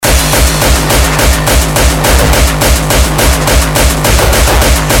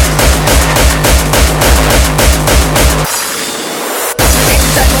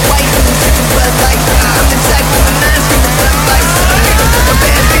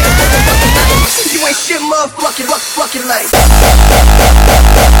motherfucking late.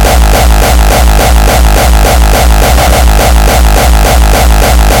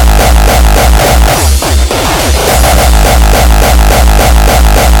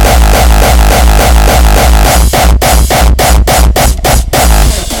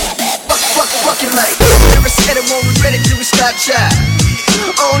 Fucking late. Never said I won't regret it till we start child.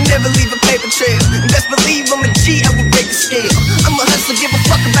 I'll never leave a paper trail. And best believe I'm a G, I will break the scale. I'm a hustler, give a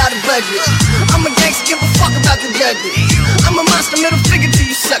fuck about a budget. I'm a gangster, give a fuck about the judges. I'm a monster, middle figure to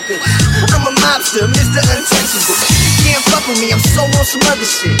you suckers. I'm a mobster, Mr. Untouchable. Can't fuck with me, I'm so on some other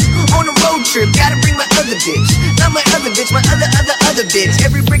shit. On a road trip, gotta bring my other bitch. Not my other bitch, my other bitch.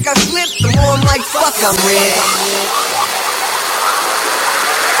 Every brick I flip, the more I'm like, fuck, I'm red.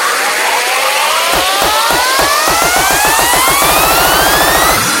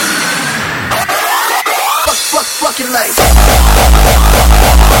 Fucking late.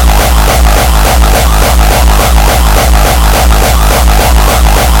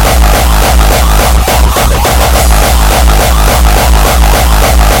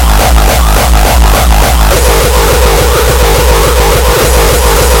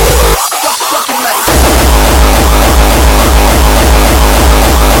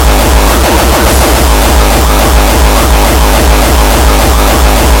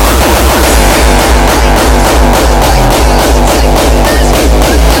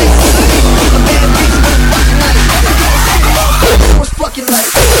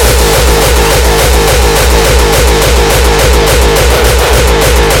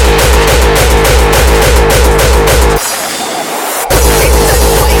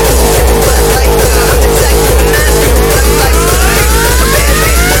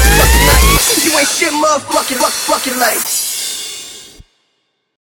 Motherfucking late.